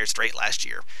Santa Scared Straight last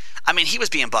year. I mean, he was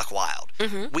being buck wild.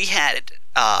 Mm-hmm. We had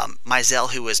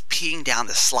Mizell who was peeing down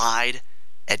the slide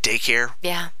at daycare.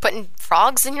 Yeah, putting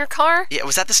frogs in your car? Yeah,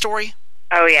 was that the story?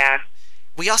 Oh, yeah.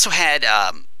 We also had,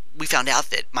 we found out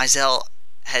that Mizell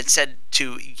had said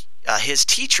to his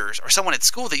teachers or someone at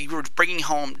school that you were bringing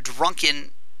home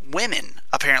drunken women,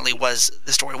 apparently was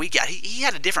the story we got. He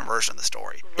had a different version of the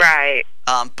story. Right.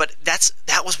 But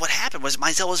that was what happened. Was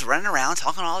Mizell was running around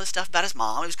talking all this stuff about his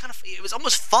mom. It was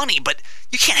almost funny, but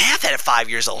you can't have that at 5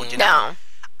 years old. You know? No.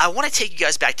 I want to take you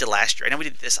guys back to last year. I know we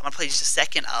did this. I'm gonna play just a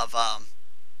second of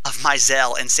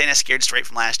Mizell and Santa Scared Straight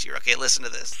from last year. Okay, listen to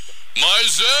this.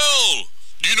 Mizell,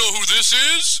 do you know who this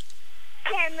is?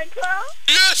 Santa Claus?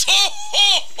 Yes, ho,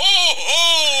 ho, ho,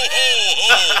 ho,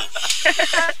 ho,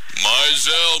 ho.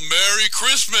 Mizell, Merry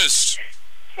Christmas.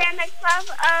 Santa Claus,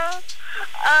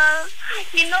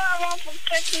 you know I want for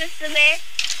Christmas today?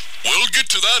 We'll get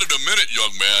to that in a minute,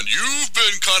 young man. You've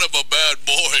been kind of a bad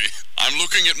boy. I'm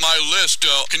looking at my list.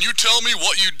 Can you tell me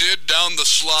what you did down the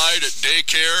slide at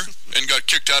daycare and got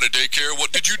kicked out of daycare?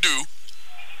 What did you do?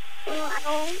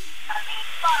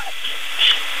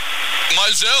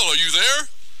 Mizell, are you there?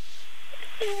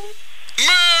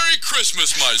 Merry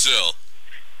Christmas, Mizell.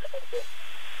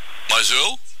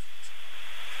 Mizell?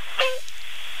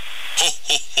 Ho,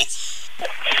 ho, ho.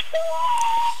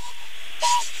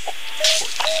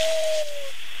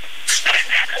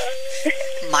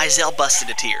 Mizell busted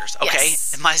into tears. Okay,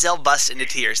 Yes. Mizell busts into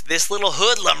tears. This little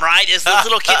hoodlum, right, is the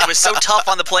little kid that was so tough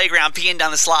on the playground peeing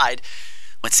down the slide.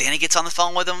 When Santa gets on the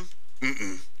phone with him,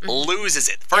 loses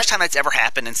it. First time that's ever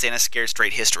happened in Santa Scared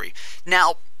Straight history.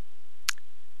 Now,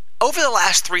 over the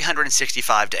last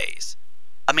 365 days,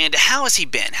 Amanda, how has he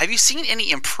been? Have you seen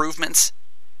any improvements?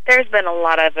 There's been a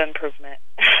lot of improvement.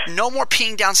 No more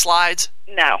peeing down slides?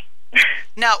 No.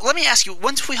 Now, let me ask you,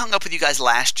 once we hung up with you guys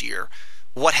last year,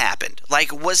 what happened? Like,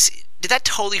 did that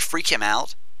totally freak him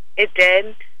out? It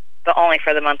did, but only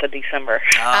for the month of December.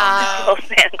 Oh, Until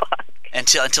Santa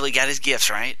Claus. Until he got his gifts,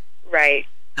 right? Right.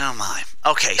 Oh, my.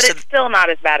 Okay. But it's still not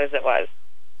as bad as it was.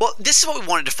 Well, this is what we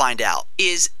wanted to find out,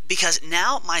 is because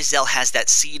now Mizell has that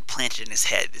seed planted in his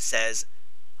head that says,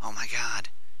 oh, my God,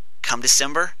 come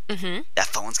December, that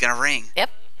phone's going to ring. Yep.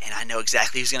 And I know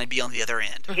exactly who's going to be on the other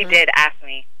end. He did ask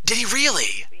me. Did he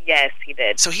really? Yes, he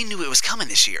did. So he knew it was coming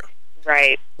this year.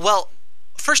 Right. Well,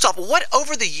 first off, what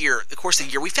over the course of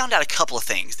the year, we found out a couple of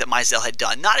things that Mizell had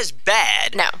done. Not as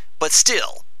bad, no, but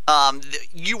still,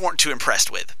 you weren't too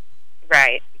impressed with.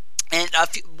 Right. And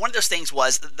one of those things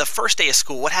was the first day of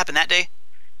school. What happened that day?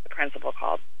 The principal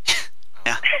called.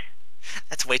 Yeah.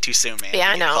 That's way too soon, man.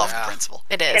 Yeah, I know. Call from the principal.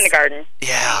 It is. Kindergarten.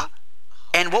 Yeah.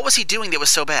 And what was he doing that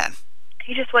was so bad?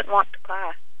 He just wouldn't walk to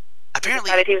class. Apparently,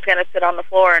 he decided he was going to sit on the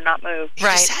floor and not move. He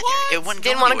just sat there. It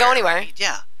didn't want to go anywhere. Right?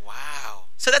 Yeah. Wow.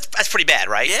 So that's pretty bad,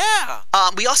 right? Yeah.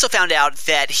 We also found out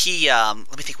that he, let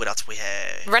me think what else we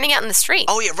had. Running out in the street.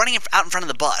 Oh, yeah, running out in front of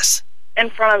the bus. In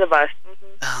front of the bus.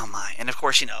 Oh, my. And, of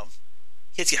course,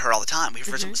 kids get hurt all the time. We've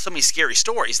heard so many scary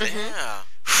stories. Yeah.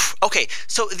 Okay,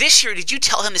 so this year, did you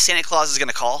tell him that Santa Claus is going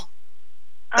to call?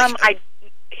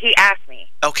 He asked me.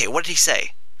 Okay, what did he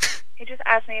say? He just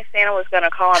asked me if Santa was going to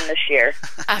call him this year.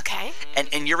 Okay.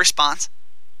 And your response?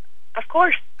 Of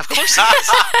course. Of course he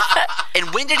is.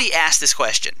 And when did he ask this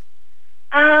question?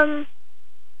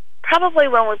 Probably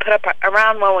when we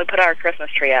put our Christmas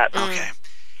tree up. Okay.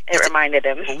 It reminded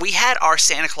him. We had our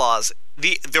Santa Claus,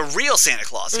 the real Santa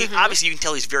Claus. Obviously, you can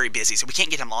tell he's very busy, so we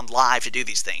can't get him on live to do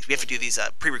these things. We have to do these,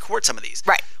 pre-record some of these.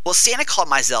 Right. Well, Santa called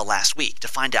Mizell last week to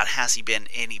find out has he been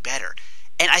any better.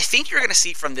 And I think you're going to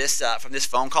see from this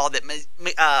phone call that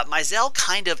Mizell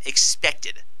kind of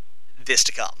expected this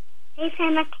to come. Hey,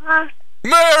 Santa Claus.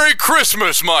 Merry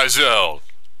Christmas, Mizell.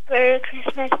 Merry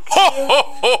Christmas to Ho, you. ho,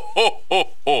 ho, ho, ho,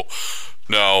 ho.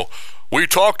 Now, we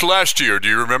talked last year. Do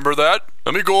you remember that?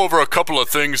 Let me go over a couple of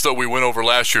things that we went over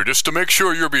last year just to make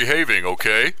sure you're behaving,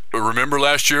 okay? Remember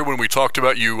last year when we talked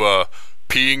about you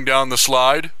peeing down the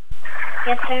slide?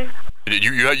 Yes, sir.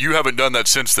 You haven't done that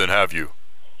since then, have you?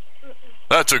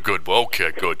 That's a good one.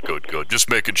 Okay, good. Just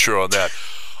making sure on that.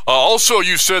 Also,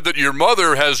 you said that your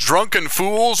mother has drunken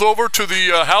fools over to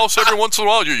the house every once in a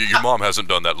while. Your mom hasn't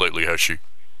done that lately, has she?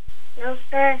 No,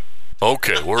 sir.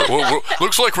 Okay, we're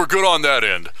looks like we're good on that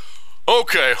end.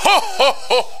 Okay, ho, ho,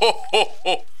 ho, ho, ho,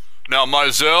 ho. Now,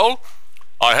 Mizell,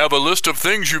 I have a list of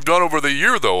things you've done over the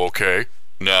year, though, okay?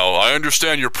 Now, I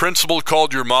understand your principal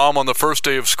called your mom on the first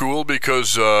day of school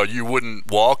because you wouldn't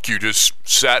walk, you just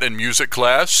sat in music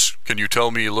class. Can you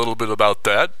tell me a little bit about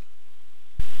that?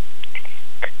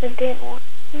 I didn't want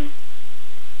to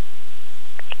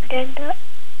stand up.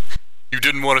 You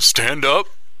didn't want to stand up?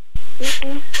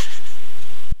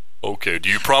 Okay, do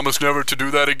you promise never to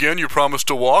do that again? You promise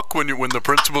to walk when the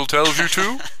principal tells you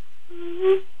to?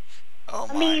 Oh, I'll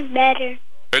my. be better.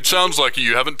 It sounds like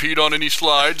you haven't peed on any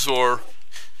slides or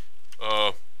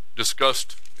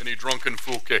discussed any drunken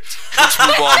fool. Okay, let's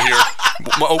move on here.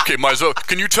 Okay, Mizell,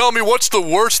 can you tell me what's the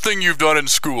worst thing you've done in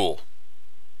school?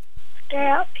 Scare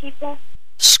out people.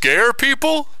 Scare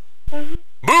people? Boo!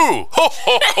 Ho, ho,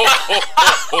 ho, ho,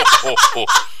 ho, ho, ho.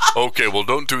 Okay, well,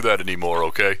 don't do that anymore,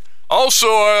 okay? Also,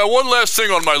 one last thing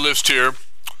on my list here.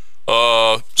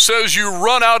 Says you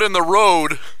run out in the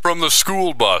road from the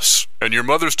school bus, and your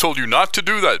mother's told you not to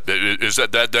do that. Is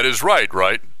that is right?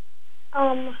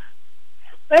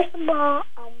 First of all,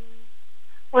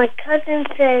 my cousin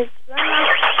says run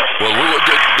out.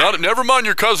 Well, never mind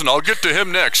your cousin. I'll get to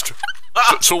him next.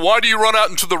 So why do you run out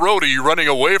into the road? Are you running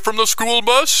away from the school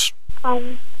bus?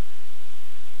 Because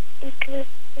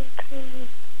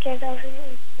get over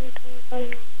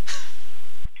it.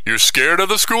 You're scared of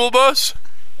the school bus?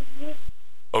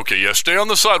 Okay, yeah, stay on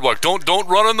the sidewalk. Don't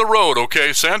run on the road,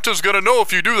 okay? Santa's gonna know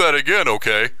if you do that again,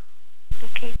 okay?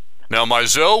 Okay. Now,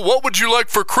 Mizell, what would you like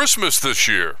for Christmas this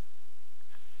year?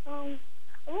 I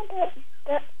want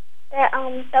that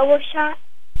double shot.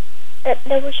 That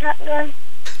double shotgun.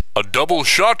 A double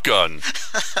shotgun?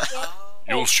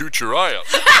 You'll shoot your eye out.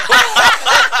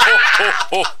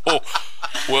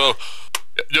 Well,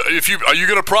 are you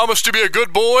gonna promise to be a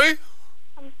good boy?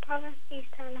 I'm promising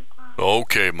Santa Claus.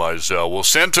 Okay, Mizell. Well,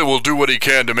 Santa will do what he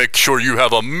can to make sure you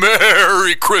have a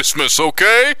Merry Christmas,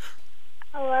 okay?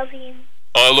 I love you.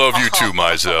 I love you too,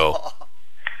 Mizell.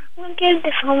 We'll give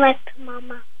the phone back to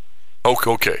Mama.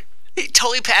 Okay. He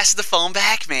totally passes the phone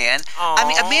back, man. Aww. I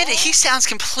mean, Amanda, he sounds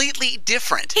completely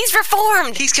different. He's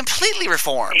reformed. He's completely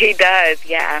reformed. He does,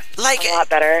 yeah. Like, a lot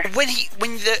better. When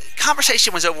the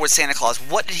conversation was over with Santa Claus,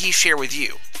 what did he share with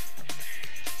you?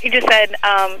 He just said,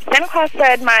 Santa Claus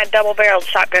said my double-barreled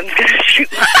shotgun's going to shoot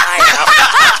my eye out.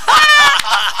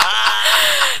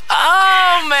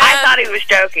 Oh, man. I thought he was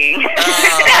joking.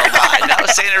 Oh, no,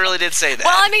 Santa really did say that.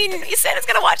 Well, I mean, Santa's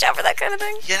going to watch out for that kind of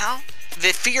thing. You know?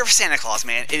 The fear of Santa Claus,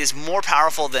 man, it is more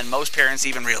powerful than most parents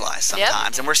even realize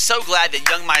sometimes. Yep. And we're so glad that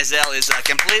young Mizell is a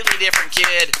completely different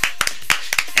kid.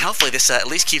 And hopefully this at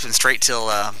least keeps him straight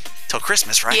till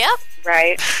Christmas, right? Yep.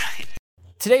 Right.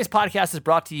 Today's podcast is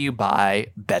brought to you by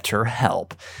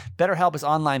BetterHelp. BetterHelp is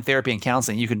online therapy and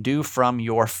counseling you can do from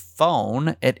your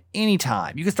phone at any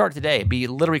time. You can start today, be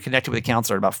literally connected with a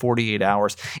counselor in about 48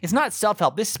 hours. It's not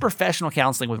self-help. This is professional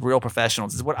counseling with real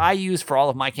professionals. It's what I use for all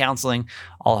of my counseling,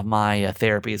 all of my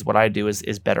therapy. Is what I do is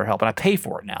BetterHelp, and I pay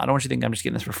for it now. I don't want you to think I'm just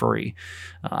getting this for free.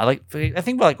 I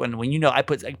think about when I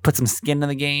put some skin in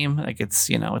the game, like it's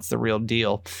the real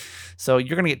deal. So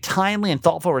you're going to get timely and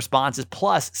thoughtful responses,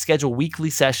 plus schedule weekly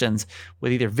sessions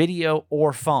with either video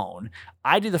or phone.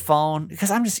 I do the phone because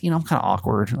I'm just, I'm kind of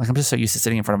awkward. Like I'm just so used to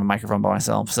sitting in front of a microphone by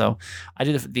myself. So I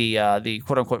do the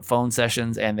quote unquote phone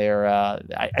sessions, and they're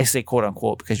I say quote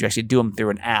unquote because you actually do them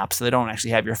through an app, so they don't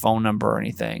actually have your phone number or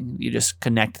anything. You just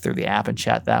connect through the app and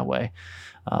chat that way.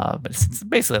 But it's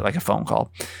basically like a phone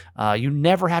call. You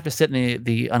never have to sit in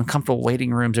the uncomfortable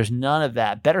waiting rooms. There's none of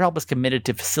that. BetterHelp is committed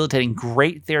to facilitating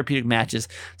great therapeutic matches,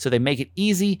 so they make it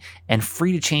easy and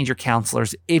free to change your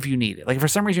counselors if you need it. Like if for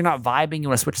some reason you're not vibing, you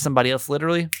want to switch to somebody else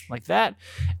literally like that,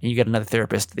 and you get another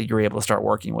therapist that you're able to start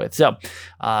working with. So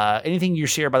anything you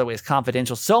share, by the way, is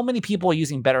confidential. So many people are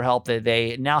using BetterHelp that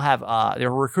they now have,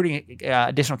 they're recruiting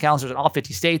additional counselors in all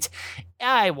 50 states.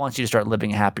 I want you to start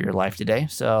living a happier life today.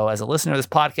 So as a listener to this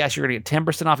podcast, you're going to get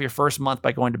 10% off your first month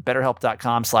by going to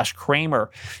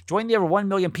BetterHelp.com/Kramer. Join the over 1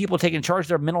 million people taking charge of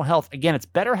their mental health. Again, it's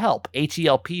BetterHelp,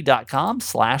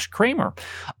 HELP.com/Kramer.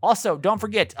 Also, don't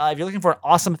forget, if you're looking for an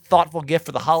awesome, thoughtful gift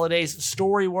for the holidays,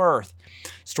 Storyworth.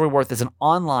 Storyworth is an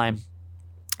online...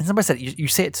 Somebody said, you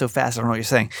say it so fast, I don't know what you're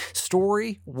saying.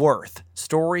 Storyworth.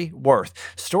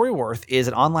 Storyworth is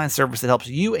an online service that helps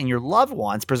you and your loved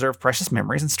ones preserve precious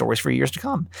memories and stories for years to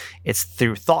come. It's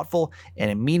through thoughtful and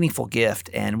a meaningful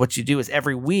gift. And what you do is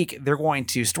every week, they're going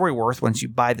to Storyworth, once you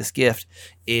buy this gift,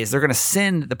 is they're going to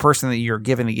send the person that you're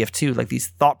giving the gift to like these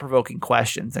thought-provoking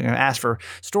questions. They're going to ask for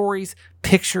stories,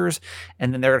 pictures,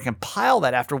 and then they're going to compile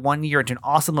that after 1 year into an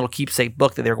awesome little keepsake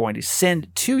book that they're going to send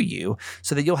to you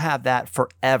so that you'll have that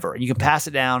forever. And you can pass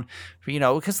it down,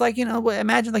 because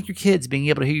imagine like your kids being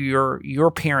able to hear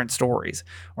your parents' stories,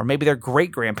 or maybe their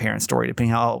great-grandparents' story,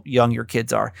 depending how young your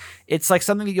kids are. It's like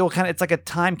something that it's like a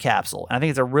time capsule. And I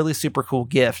think it's a really super cool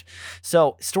gift.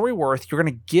 So Storyworth, you're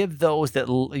going to give those that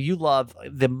you love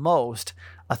the most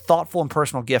a thoughtful and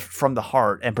personal gift from the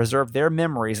heart and preserve their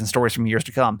memories and stories from years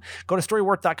to come. Go to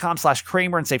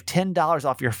Storyworth.com/Kramer and save $10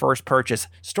 off your first purchase.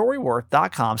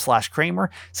 Storyworth.com/Kramer.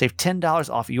 Save $10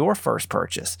 off your first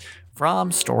purchase from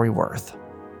Storyworth.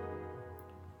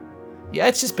 Yeah,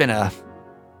 it's just been a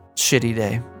shitty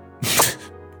day.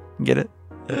 Get it?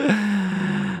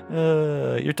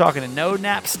 You're talking to No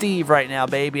Nap Steve right now,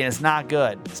 baby, and it's not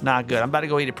good. It's not good. I'm about to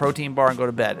go eat a protein bar and go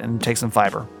to bed and take some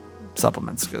fiber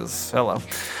supplements because hello.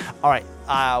 All right,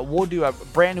 we'll do a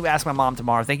brand new Ask My Mom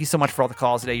tomorrow. Thank you so much for all the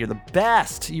calls today. You're the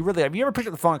best. You really have. You ever picked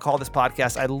up the phone and called this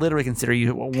podcast? I literally consider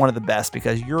you one of the best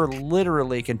because you're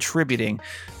literally contributing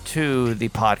to the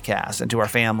podcast and to our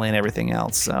family and everything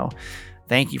else. So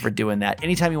thank you for doing that.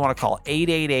 Anytime you want to call,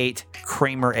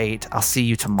 888-Kramer8. I'll see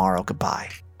you tomorrow. Goodbye.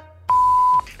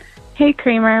 Hey,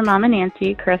 Kramer, Mama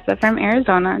Nancy, Carissa from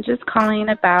Arizona, just calling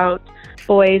about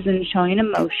boys and showing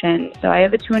emotion. So I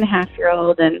have a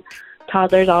 2.5-year-old, and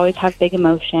toddlers always have big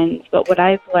emotions. But what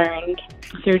I've learned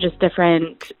through just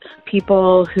different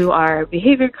people who are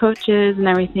behavior coaches and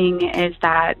everything is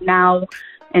that now,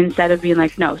 instead of being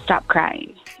like, no, stop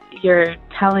crying, you're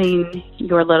telling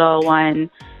your little one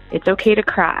it's okay to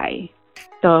cry.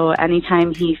 So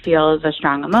anytime he feels a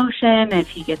strong emotion, if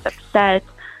he gets upset,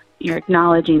 you're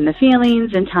acknowledging the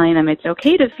feelings and telling them it's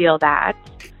okay to feel that.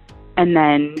 And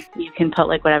then you can put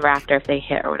like whatever after if they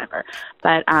hit or whatever.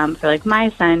 But for like my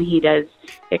son, he does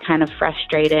get kind of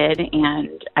frustrated.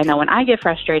 And I know when I get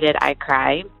frustrated, I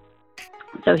cry.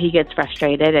 So he gets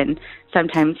frustrated and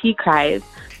sometimes he cries.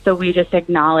 So we just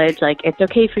acknowledge like it's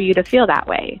okay for you to feel that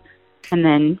way. And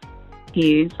then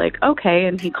he's like, okay,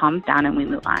 and he calms down and we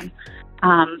move on.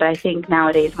 But I think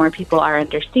nowadays more people are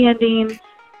understanding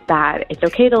that it's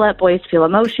okay to let boys feel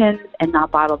emotions and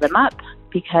not bottle them up,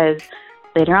 because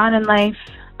later on in life,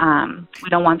 we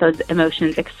don't want those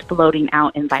emotions exploding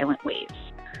out in violent ways.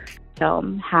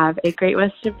 So have a great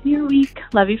rest of your week.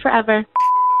 Love you forever.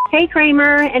 Hey,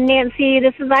 Kramer and Nancy.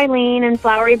 This is Eileen in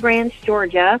Flowery Branch,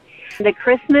 Georgia. The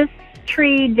Christmas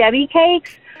tree Debbie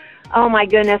cakes, oh my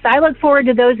goodness, I look forward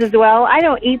to those as well. I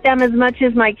don't eat them as much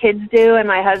as my kids do and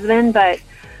my husband, but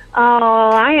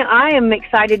I am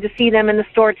excited to see them in the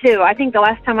store too. I think the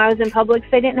last time I was in Publix,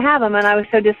 they didn't have them, and I was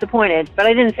so disappointed, but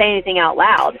I didn't say anything out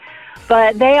loud.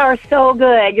 But they are so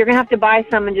good. You're going to have to buy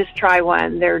some and just try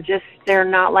one. They're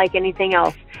not like anything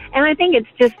else. And I think it's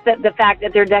just the fact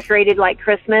that they're decorated like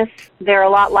Christmas. They're a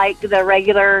lot like the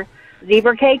regular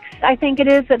zebra cakes, I think it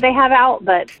is, that they have out,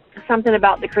 but something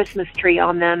about the Christmas tree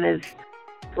on them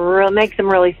makes them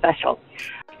really special.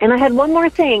 And I had one more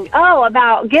thing.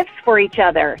 About gifts for each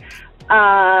other.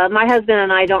 My husband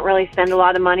and I don't really spend a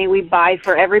lot of money. We buy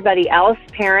for everybody else,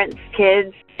 parents,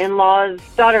 kids, in-laws,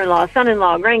 daughter-in-law,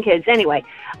 son-in-law, grandkids, anyway.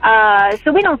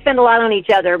 So we don't spend a lot on each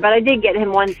other, but I did get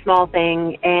him one small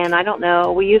thing, and I don't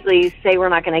know, we usually say we're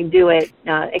not going to do it,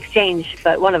 exchange,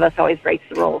 but one of us always breaks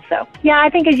the rules. So, yeah, I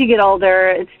think as you get older,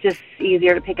 it's just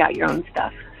easier to pick out your own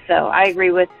stuff. So I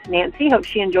agree with Nancy. Hope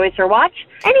she enjoys her watch.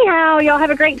 Anyhow, y'all have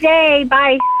a great day.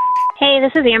 Bye. Hey,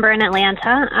 this is Amber in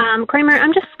Atlanta. Kramer,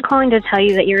 I'm just calling to tell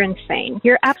you that you're insane.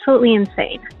 You're absolutely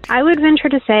insane. I would venture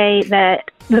to say that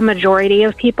the majority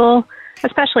of people,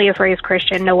 especially if raised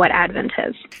Christian, know what Advent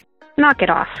is. Knock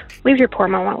it off. Leave your poor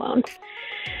mom alone.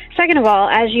 Second of all,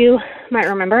 as you might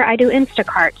remember, I do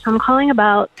Instacart, so I'm calling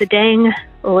about the dang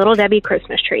Little Debbie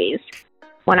Christmas trees.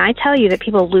 When I tell you that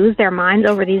people lose their minds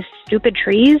over these stupid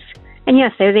trees, and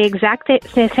yes, they're the exact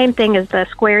same thing as the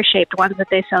square-shaped ones that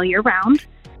they sell year-round,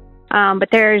 but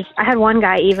I had one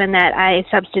guy even that I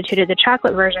substituted the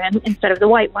chocolate version instead of the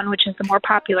white one, which is the more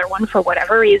popular one for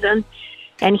whatever reason,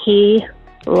 and he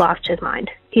lost his mind.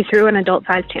 He threw an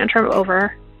adult-sized tantrum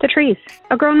over the trees.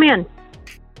 A grown man.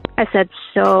 I said,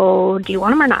 so do you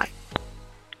want them or not?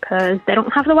 Because they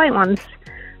don't have the white ones.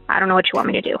 I don't know what you want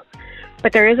me to do.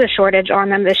 But there is a shortage on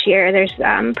them this year. There's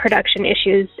production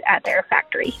issues at their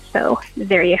factory. So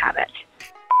there you have it.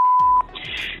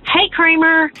 Hey,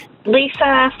 Kramer.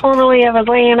 Lisa, formerly of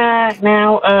Atlanta,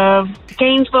 now of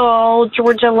Gainesville,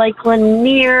 Georgia, Lake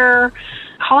Lanier,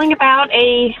 calling about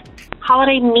a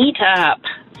holiday meetup.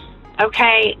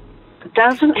 Okay, it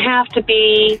doesn't have to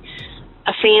be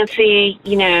a fancy,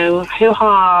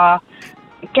 hoo-ha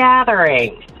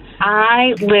gathering.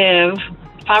 I live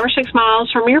 5 or 6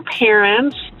 miles from your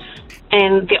parents,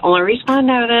 and the only reason I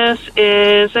know this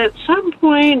is at some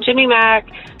point Jimmy Mack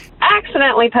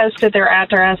accidentally posted their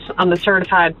address on the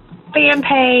certified fan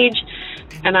page,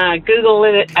 and I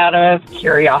Googled it out of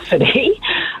curiosity.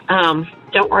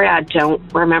 Don't worry, I don't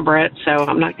remember it, so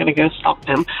I'm not going to go stalk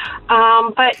them.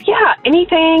 But yeah,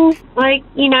 anything like,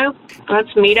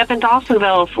 let's meet up in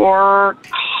Dawsonville for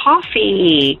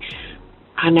coffee.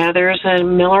 I know there's a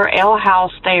Miller Ale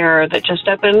House there that just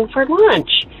opened for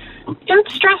lunch.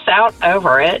 Don't stress out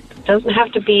over it. It doesn't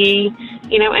have to be,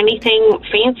 anything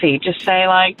fancy. Just say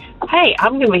hey,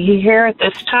 I'm going to be here at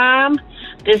this time,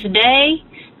 this day.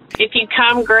 If you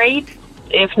come, great.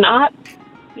 If not,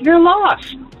 you're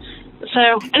lost.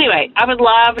 So anyway, I would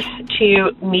love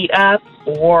to meet up,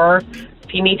 or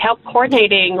if you need help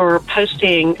coordinating or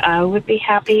posting, I would be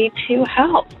happy to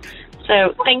help.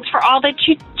 So thanks for all that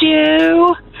you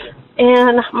do,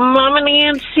 and Mama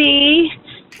Nancy,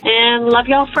 and love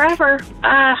y'all forever.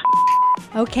 Bye.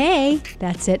 Okay,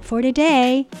 that's it for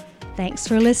today. Thanks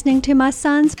for listening to my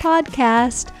son's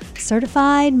podcast,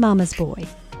 Certified Mama's Boy.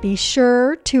 Be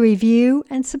sure to review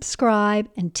and subscribe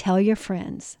and tell your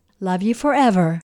friends. Love you forever.